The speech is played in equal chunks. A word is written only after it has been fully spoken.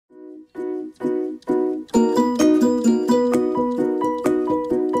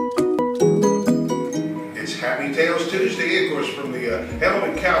course, from the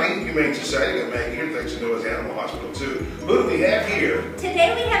Hamilton County Humane Society. Got Maggie here, thanks to Noah's Animal Hospital, too. Who do we have here?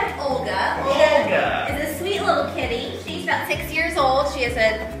 Today we have Olga. Olga is a sweet little kitty. She's about 6 years old. She is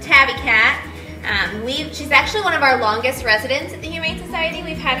a tabby cat. She's actually one of our longest residents at the Humane Society.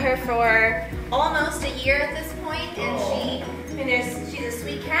 We've had her for almost a year at this point, and she's a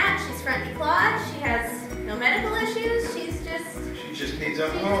sweet cat. She's front declawed. She has no medical issues. She just needs a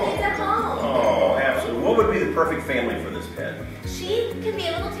home. Oh, absolutely. What would be the perfect family for this pet? She can be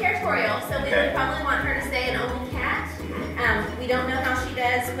a little territorial, so we would probably want her to stay an only cat. We don't know how she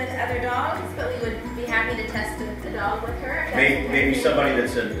does with other dogs, but we would be happy to test a dog with her. Maybe somebody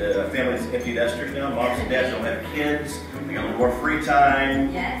that's a family that's empty nesters now. Moms and dads don't have kids. They got a little more free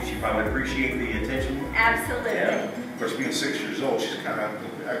time. Yes. She probably would appreciate the attention. Absolutely. Yeah. Of course, being 6 years old, she's kind of,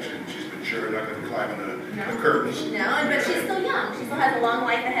 she's mature, not going to be climbing the curtains. No, but she's still young. She still has a long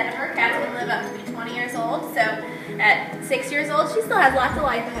life ahead of her. Cats can live up to be 20 years old, so at 6 years old, she still has lots of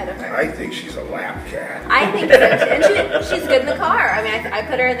life ahead of her. I think she's a lap cat. I think so too. And she's good in the car. I mean, I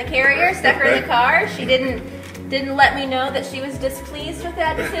put her in the carrier, stuck her in the car. She didn't let me know that she was displeased with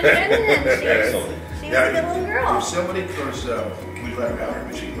that decision, and she was a good little girl. If somebody, of course, we let her out here,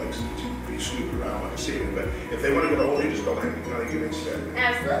 but she likes to be snooping around like a sailor. But if they want to get a hold of you, just go ahead and give it instead.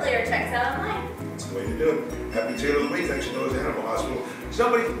 Absolutely, or checks out online. That's the way to do it. Happy Tail of the Week. Thanks to Noah's Animal Hospital.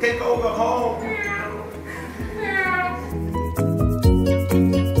 Somebody take Olga home.